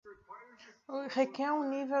Requer um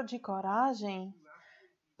nível de coragem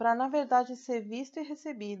para, na verdade, ser visto e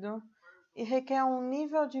recebido. E requer um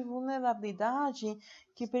nível de vulnerabilidade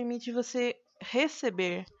que permite você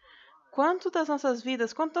receber. Quanto das nossas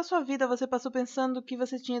vidas, quanto da sua vida você passou pensando que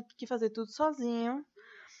você tinha que fazer tudo sozinho?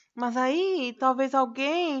 Mas aí, talvez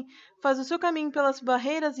alguém faz o seu caminho pelas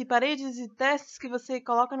barreiras e paredes e testes que você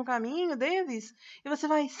coloca no caminho deles, e você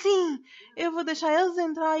vai, sim, eu vou deixar eles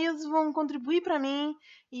entrar e eles vão contribuir para mim.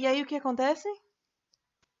 E aí o que acontece?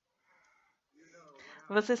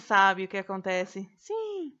 Você sabe o que acontece.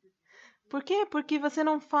 Sim. Por quê? Porque você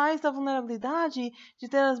não faz da vulnerabilidade de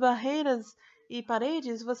ter as barreiras e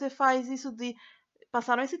paredes, você faz isso de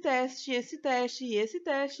passaram esse teste, esse teste, esse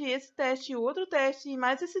teste, esse teste, o outro teste, e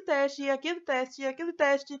mais esse teste, e aquele teste,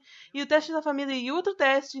 e o teste da família e outro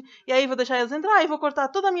teste, e aí vou deixar eles entrar e vou cortar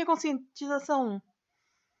toda a minha conscientização.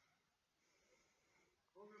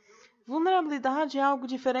 Vulnerabilidade é algo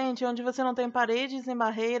diferente, onde você não tem paredes nem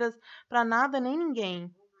barreiras para nada nem ninguém.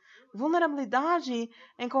 Vulnerabilidade,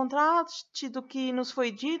 em contraste do que nos foi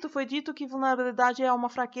dito que vulnerabilidade é uma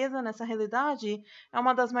fraqueza nessa realidade, é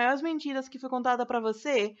uma das maiores mentiras que foi contada para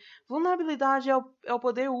você. Vulnerabilidade é o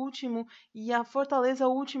poder último e a fortaleza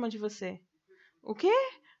última de você. O quê?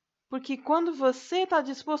 Porque quando você está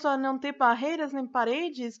disposto a não ter barreiras nem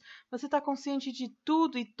paredes, você está consciente de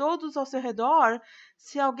tudo e todos ao seu redor.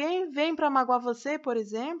 Se alguém vem para magoar você, por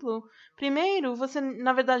exemplo, primeiro você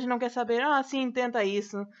na verdade não quer saber, sim, tenta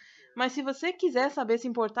isso. Mas se você quiser saber se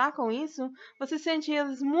importar com isso, você sente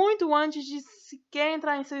eles muito antes de sequer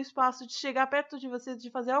entrar em seu espaço, de chegar perto de você, de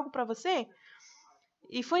fazer algo para você.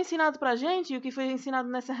 E foi ensinado pra gente, e o que foi ensinado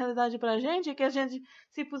nessa realidade pra gente é que a gente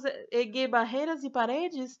se erguer barreiras e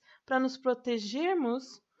paredes para nos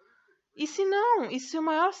protegermos. E se não, e se o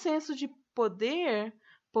maior senso de poder,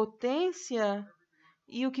 potência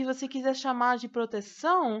e o que você quiser chamar de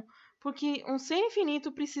proteção, porque um ser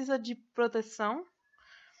infinito precisa de proteção?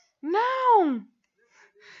 Não!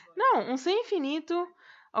 Não, um ser infinito.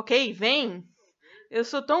 Ok, vem! Eu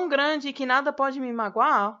sou tão grande que nada pode me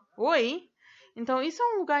magoar? Oi? Então, isso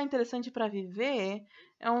é um lugar interessante para viver,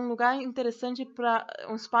 é um lugar interessante para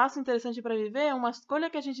um espaço interessante para viver, é uma escolha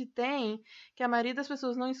que a gente tem que a maioria das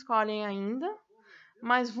pessoas não escolhem ainda.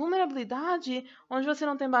 Mas vulnerabilidade, onde você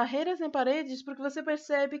não tem barreiras nem paredes, porque você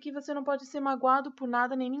percebe que você não pode ser magoado por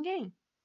nada nem ninguém.